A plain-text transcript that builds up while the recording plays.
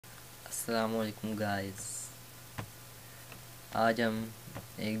अस्सलाम वालेकुम गाइस। आज हम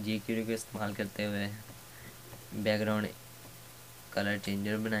एक jQuery को इस्तेमाल करते हुए बैकग्राउंड कलर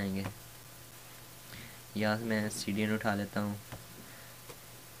चेंजर बनाएंगे। यहाँ से मैं CDN उठा लेता हूँ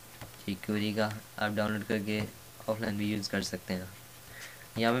jQuery का। आप डाउनलोड करके ऑफलाइन भी यूज़ कर सकते हैं।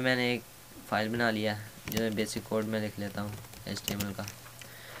 यहाँ पे मैंने एक फ़ाइल बना लिया है जो मैं बेसिक कोड में लिख लेता हूँ HTML का।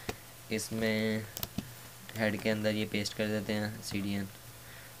 इसमें हेड के अंदर ये पेस्ट कर देते हैं CDN।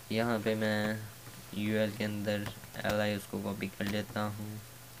 यहाँ पे मैं UL के अंदर li उसको कॉपी कर लेता हूँ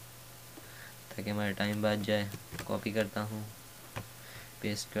ताकि हमारा टाइम बच जाए। कॉपी करता हूँ,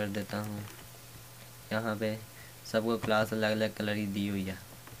 पेस्ट कर देता हूँ। यहाँ पे सबको क्लास अलग अलग कलर की दी हुई है।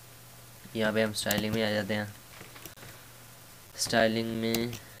 यहाँ पे हम स्टाइलिंग में आ जाते हैं। स्टाइलिंग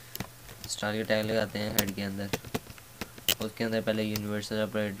में स्टाइल के टैग लगाते हैं हेड के अंदर। उसके अंदर पहले यूनिवर्सल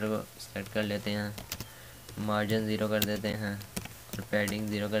ऑपरेटर को सेलेक्ट कर लेते हैं, मार्जिन 0 कर देते हैं और पैडिंग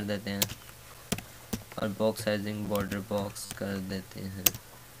 0 कर देते हैं और बॉक्स साइजिंग बॉर्डर बॉक्स कर देते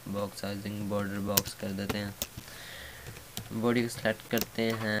हैं। बॉडी को सेलेक्ट करते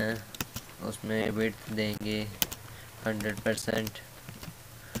हैं, उसमें विड्थ देंगे 100%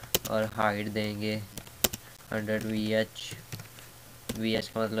 और हाइट देंगे 100 VH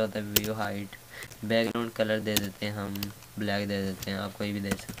का मतलब होता है व्यू हाइट। बैकग्राउंड कलर दे देते हैं, हम ब्लैक दे देते हैं, आप कोई भी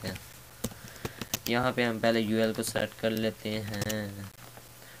दे सकते हैं। यहाँ पे हम पहले UL को सेलेक्ट कर लेते हैं,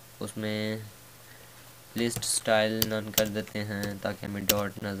 उसमें लिस्ट स्टाइल नन कर देते हैं ताकि हमें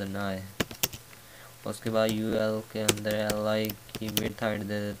डॉट नज़र ना आए। उसके बाद UL के अंदर li की विड्थ हाइट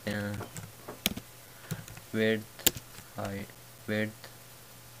दे देते हैं, विड्थ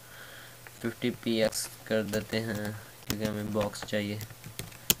 50px कर देते हैं क्योंकि हमें बॉक्स चाहिए।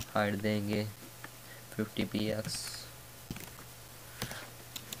 हाइट देंगे 50px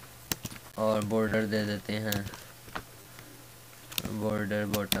और बॉर्डर दे देते हैं, बॉर्डर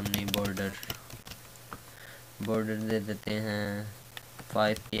दे देते हैं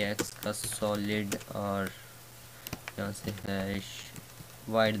 5px का सॉलिड और यहाँ से हैश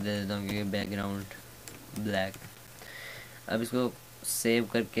वाइट दे देता हूँ क्योंकि बैकग्राउंड ब्लैक। अब इसको सेव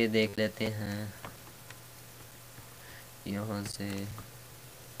करके देख लेते हैं। यहाँ से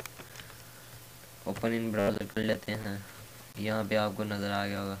ओपन इन ब्राउज़र कर लेते हैं। यहाँ पे आपको नज़र आ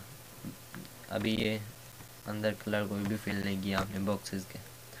गया होगा अभी ये अंदर कलर कोई भी फिल नहीं किया आपने बॉक्सेस के।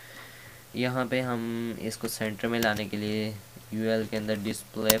 यहाँ पे हम इसको सेंटर में लाने के लिए UL के अंदर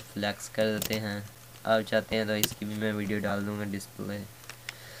डिस्प्ले फ्लेक्स कर देते हैं। आप चाहते हैं तो इसकी भी मैं वीडियो डाल दूँगा। Display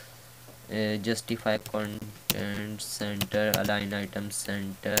justify content centre, align item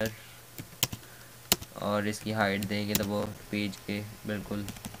centre और इसकी हाइट देंगे तो वो पेज के बिल्कुल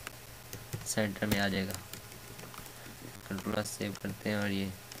सेंटर में आ जाएगा। कंट्रोल सेव करते हैं और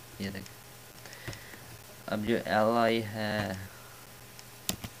ये देखें। अब जो li है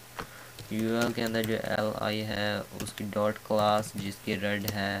UL के अंदर जो li है उसकी डॉट क्लास जिसकी रेड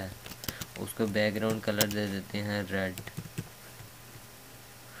है उसको बैकग्राउंड कलर दे देते हैं रेड।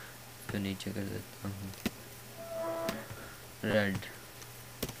 तो नीचे कर देता हूँ रेड।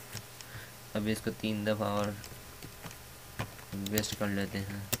 अब इसको 3 दफ़ा और वेस्ट कर लेते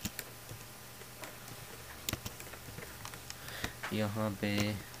हैं। यहाँ पे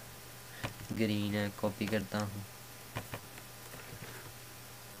ग्रीन है, कॉपी करता हूँ,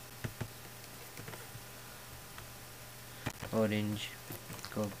 ऑरेंज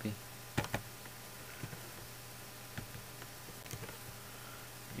कॉपी,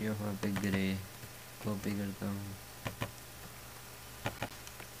 यहाँ पे ग्रे कॉपी करता हूँ,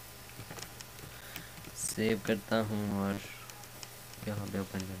 सेव करता हूँ और यहाँ पे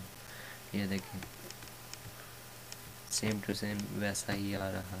ओपन कर। ये देखें सेम टू सेम वैसा ही आ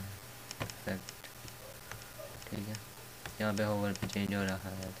रहा है इफेक्ट। ठीक है, यहाँ पे होवर पे चेंज हो रहा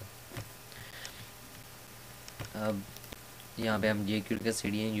है। तो अब यहाँ पे हम jQuery का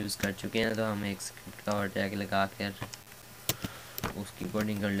CDN यूज़ कर चुके हैं तो हम एक स्क्रिप्ट का और टैग लगा कर उसकी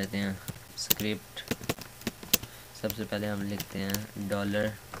कोडिंग कर लेते हैं। स्क्रिप्ट सबसे पहले हम लिखते हैं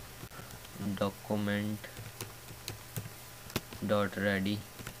 $document डॉट रेडी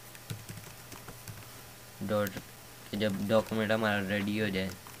डॉट। जब डॉक्यूमेंट हमारा रेडी हो जाए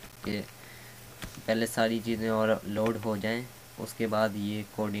कि पहले सारी चीज़ें और लोड हो जाएं, उसके बाद ये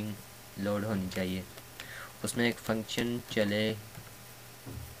कोडिंग लोड होनी चाहिए। उसमें एक फंक्शन चले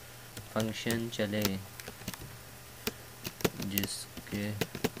जिसके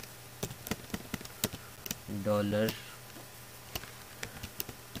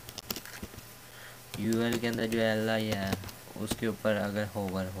 $UL के अंदर जो li है उसके ऊपर अगर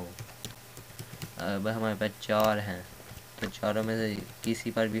होवर हो। अब हमारे पास 4 हैं तो चारों में से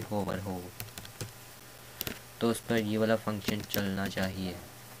किसी पर भी होवर हो तो उस पर ये वाला फंक्शन चलना चाहिए।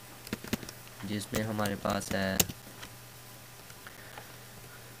 जिसमें हमारे पास है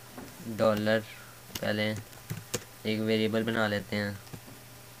डॉलर। पहले एक वेरिएबल बना लेते हैं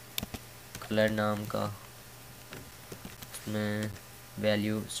कलर नाम का, उसमें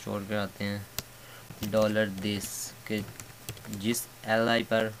वैल्यू स्टोर कराते हैं डॉलर दिस के जिस एल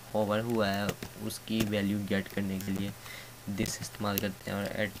पर होवर हुआ है उसकी वैल्यू गेट करने के लिए दिस इस्तेमाल करते हैं। और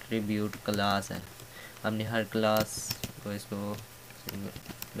एट्रीब्यूट क्लास है, हमने हर क्लास को इसको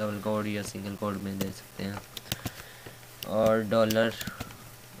डबल कोड या सिंगल कोड में दे सकते हैं। और डॉलर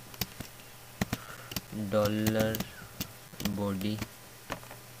बॉडी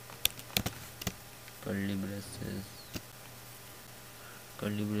कर्ली ब्रेसेस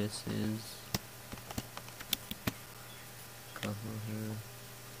कहाँ है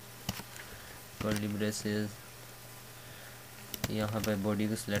कर्ली ब्रेसेस, यहाँ पे बॉडी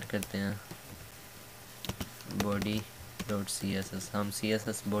को सिलेक्ट करते हैं body dot C S S, हम सी एस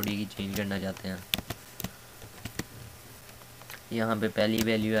एस बॉडी की चेंज करना चाहते हैं। यहाँ पे पहली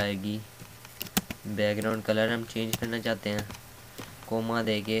वैल्यू आएगी बैकग्राउंड कलर हम चेंज करना चाहते हैं, कोमा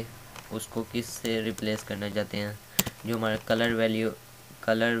देके उसको किस से रिप्लेस करना चाहते हैं, जो हमारा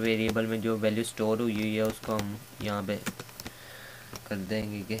कलर वेरिएबल में जो वैल्यू स्टोर हुई है उसको हम यहाँ पे कर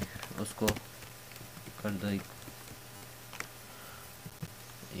देंगे कि उसको कर दो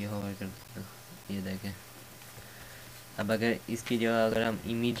ये होवर कर देना। ये देखें, अब अगर इसकी जगह अगर हम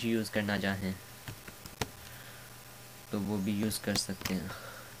इमेज यूज़ करना चाहें तो वो भी यूज़ कर सकते हैं।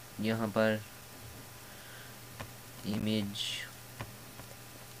 यहाँ पर इमेज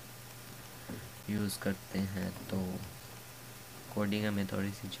यूज़ करते हैं तो कोडिंग हमें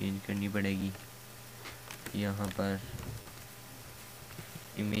थोड़ी सी चेंज करनी पड़ेगी। यहाँ पर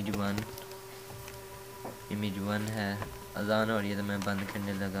इमेज वन है, अजान हो रही है तो मैं बंद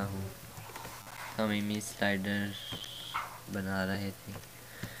करने लगा हूँ। हम इमेज स्लाइडर बना रहे थे,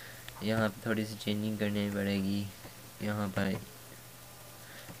 यहाँ पे थोड़ी सी चेंजिंग करनी पड़ेगी यहाँ पर,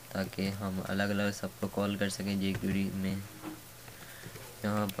 ताकि हम अलग अलग सबको कॉल कर सकें jQuery में।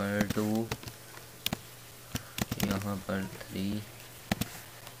 यहाँ पर 2, यहाँ पर 3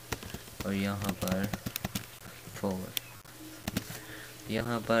 और यहाँ पर 4।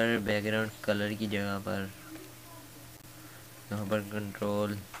 यहाँ पर बैकग्राउंड कलर की जगह पर यहाँ पर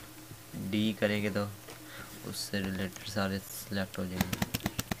कंट्रोल D करेंगे तो उससे रिलेटेड सारे सिलेक्ट हो जाएंगे।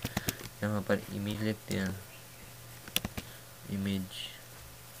 यहाँ पर इमेज लिखते हैं,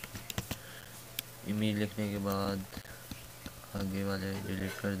 इमेज लिखने के बाद आगे वाले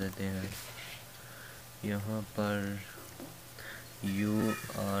डिलीट कर देते हैं। यहाँ पर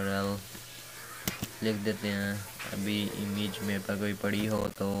URL लिख देते हैं। अभी इमेज मेरे पर कोई पड़ी हो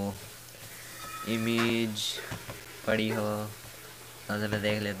तो इमेज पड़ी हो तो मैं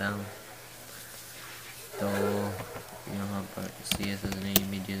देख लेता हूँ। तो यहाँ पर CSS ने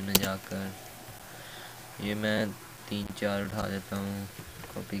इमेजेस में जाकर ये मैं 3-4 उठा देता हूँ,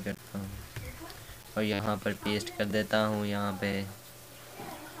 कॉपी करता हूँ और यहाँ पर पेस्ट कर देता हूँ। यहाँ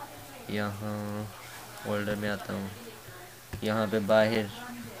फोल्डर में आता हूँ, यहाँ पे बाहर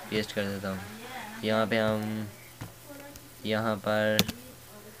पेस्ट कर देता हूँ। यहाँ पे हम यहाँ पर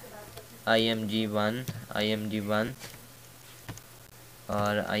img1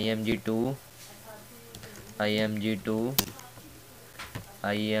 और img2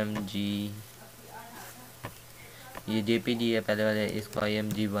 ये JPG है पहले वाले, इसको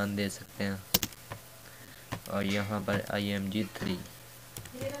img1 दे सकते हैं। और यहाँ पर img3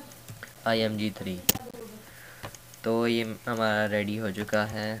 तो ये हमारा रेडी हो चुका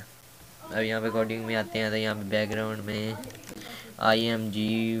है। अब यहाँ पे कोडिंग में आते हैं तो यहाँ पे बैकग्राउंड में img1.jpg।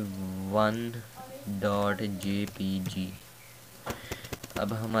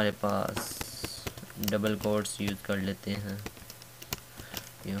 अब हमारे पास डबल कोट्स यूज़ कर लेते हैं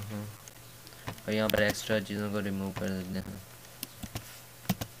यहाँ, और यहाँ पर एक्स्ट्रा चीज़ों को रिमूव कर देते हैं।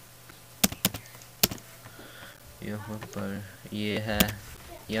 यहाँ पर ये है,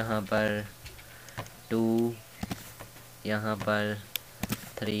 यहाँ पर 2, यहाँ पर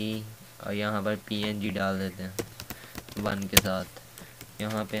 3 और यहाँ पर PNG डाल देते हैं 1 के साथ।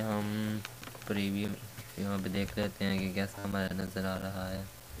 यहाँ पे हम प्रीव्यू यहाँ पे देख लेते हैं कि कैसा हमारा नज़र आ रहा है।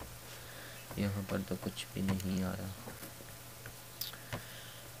 यहाँ पर तो कुछ भी नहीं आ रहा,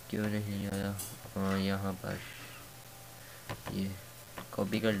 क्यों नहीं आया? हाँ, यहाँ पर ये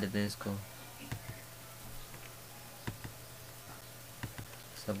कॉपी कर लेते हैं, इसको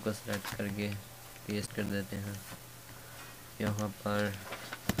सबको सेलेक्ट करके पेस्ट कर देते हैं। यहाँ पर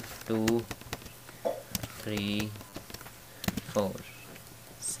 2, 3, 4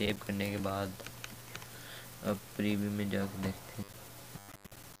 सेव करने के बाद अब प्रीव्यू में जाकर देखते हैं।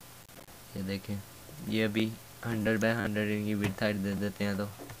 ये देखें, ये अभी 100 बाय 100 इनकी विड्थ हाइट दे देते हैं तो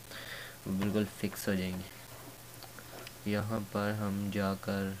वो बिल्कुल फिक्स हो जाएंगे। यहाँ पर हम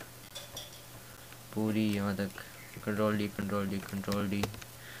जाकर पूरी यहाँ तक कंट्रोल डी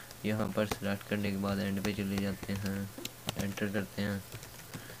यहाँ पर सेलेक्ट करने के बाद एंड पे चले जाते हैं, एंटर करते हैं,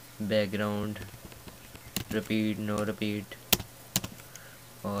 बैकग्राउंड रिपीट नो रिपीट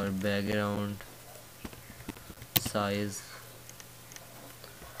और बैकग्राउंड साइज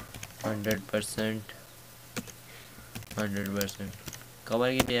 100%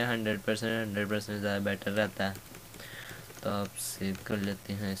 कवर की बजाय 100% ज़्यादा बेटर रहता है। तो आप सेव कर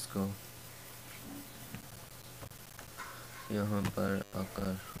लेते हैं इसको। यहाँ पर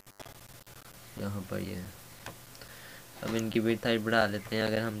आकर यहाँ पर ये अब इनकी विड्थ हाइट बढ़ा लेते हैं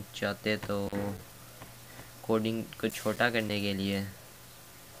अगर हम चाहते तो। कोडिंग को छोटा करने के लिए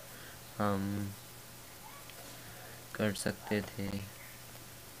हम कर सकते थे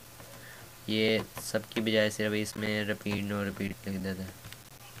ये सबकी बजाय सिर्फ इसमें रिपीट नो रिपीट लिख देते हैं।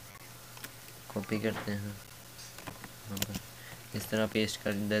 कॉपी करते हैं यहाँ पर इस तरह पेस्ट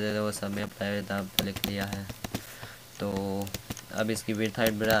कर देते तो वो सब में अप्लाई होता है, लिख लिया है। तो अब इसकी विड्थ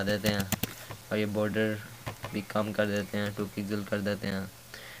हाइट बढ़ा देते हैं और ये बॉर्डर भी कम कर देते हैं, 2 पिक्सल कर देते हैं।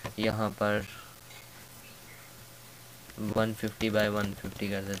 यहाँ पर 150 बाय 150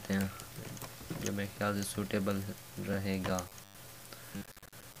 कर देते हैं, जो मेरे ख्याल से सूटेबल रहेगा।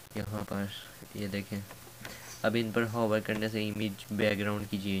 यहाँ पर ये देखें, अब इन पर होवर करने से इमेज बैकग्राउंड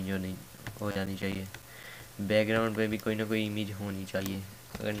की चेंज हो जानी चाहिए। बैकग्राउंड पे भी कोई ना कोई इमेज होनी चाहिए,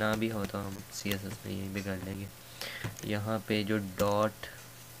 अगर ना भी हो तो हम CSS में यहीं पे कर लेंगे। यहाँ पे जो डॉट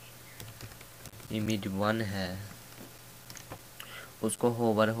इमेज 1 है उसको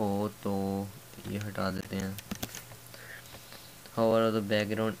होवर हो तो ये हटा देते हैं। होवर हो तो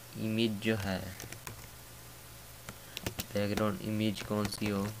बैकग्राउंड इमेज जो है, बैकग्राउंड इमेज कौन सी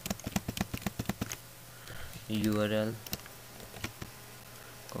हो, URL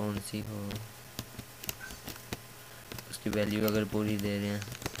कौन सी हो, उसकी वैल्यू अगर पूरी दे रहे हैं,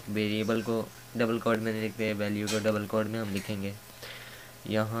 वेरिएबल को डबल कोड में नहीं लिखते, वैल्यू को डबल कोड में हम लिखेंगे।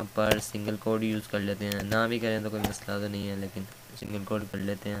 यहाँ पर सिंगल कोड यूज़ कर लेते हैं, ना भी करें तो कोई मसला तो नहीं है, लेकिन सिंगल कोड कर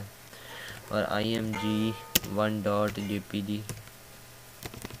लेते हैं। और img1.jpg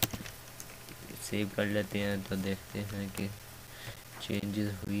सेव कर लेते हैं। तो देखते हैं कि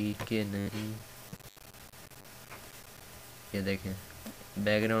चेंजेस हुई कि नहीं। ये देखें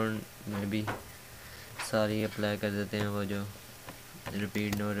बैकग्राउंड में भी सारी अप्लाई कर देते हैं, वो जो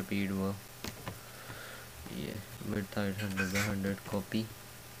रिपीट नो रिपीट वो ये विड्थ हाइट 100 कॉपी,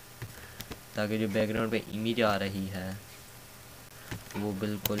 ताकि जो बैकग्राउंड पे इमेज आ रही है वो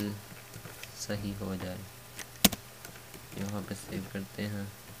बिल्कुल सही हो जाए। यहाँ पे सेव करते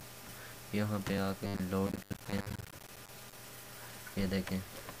हैं, यहाँ पे आके लोड करते हैं। ये देखें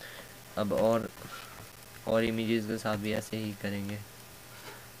अब और इमेजेस के साथ भी ऐसे ही करेंगे।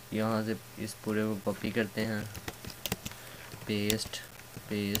 यहाँ से इस पूरे को कॉपी करते हैं, पेस्ट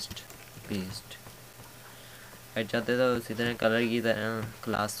पेस्ट पेस्ट। अगर चाहते तो उसी तरह कलर की तरह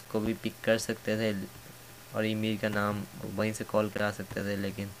क्लास को भी पिक कर सकते थे और इमेज का नाम वहीं से कॉल करा सकते थे,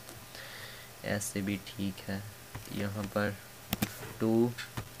 लेकिन ऐसे भी ठीक है। यहाँ पर 2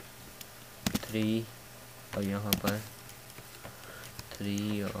 3 और यहाँ पर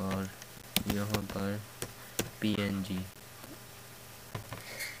 3 और यहाँ पर PNG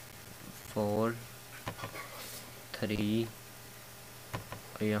 4 3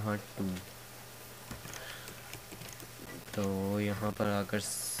 और यहाँ 2। तो यहाँ पर आकर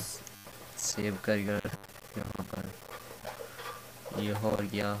सेव कर यहाँ पर ये हो और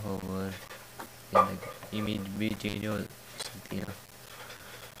क्या हो और इमेज भी चेंज हो सकती है।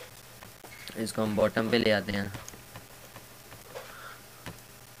 इसको हम बॉटम पे ले आते हैं।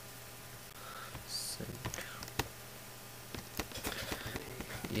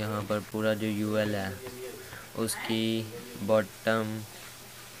 यहाँ पर पूरा जो UL है उसकी बॉटम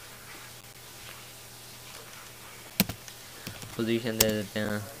पोजीशन दे देते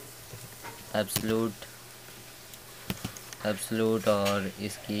हैं एब्सोल्यूट और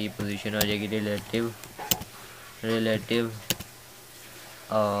इसकी पोजीशन हो जाएगी रिलेटिव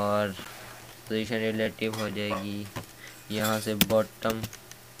और पोजीशन रिलेटिव हो जाएगी। यहाँ से बॉटम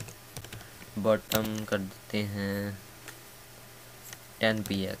कर देते हैं 10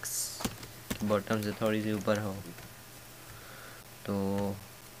 px, बॉटम से थोड़ी सी ऊपर हो। तो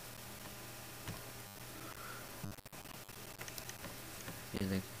ये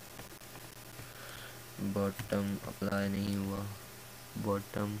देख बॉटम अप्लाई नहीं हुआ,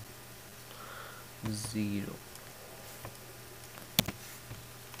 बॉटम 0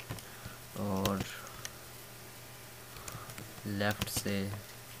 और लेफ्ट से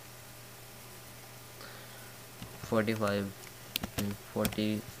 45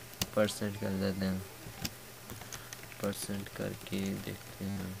 परसेंट कर देते हैं, परसेंट करके देखते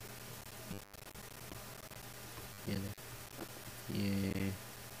हैं। ये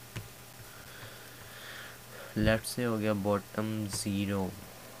लेफ्ट से हो गया बॉटम 0,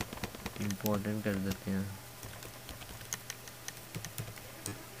 इम्पोर्टेंट कर देते हैं।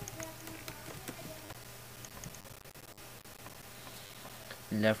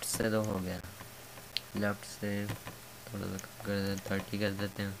 लेफ्ट से तो हो गया, लेफ्ट से थोड़ा सा कम कर देते, 30 कर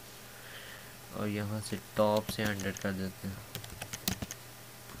देते हैं। और यहाँ से टॉप से 100 कर देते हैं,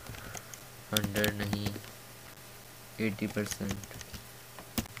 100 नहीं 80%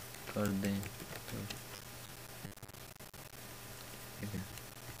 कर दें तो ठीक है।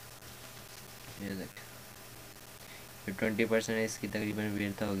 ये देख, ये 20% इसकी तकरीबन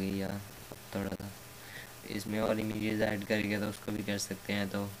विड्थ हो गई यार, थोड़ा सा इसमें और इमेजेस ऐड करके तो उसको भी कर सकते हैं।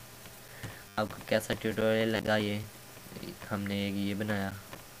 तो आपको कैसा ट्यूटोरियल लगा ये? हमने एक ये बनाया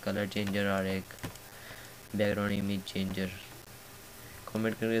कलर चेंजर और एक बैकग्राउंड इमेज चेंजर।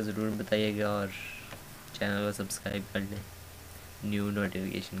 कमेंट करके ज़रूर बताइएगा और चैनल को सब्सक्राइब कर लें न्यू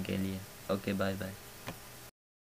नोटिफिकेशन के लिए। Okay bye bye.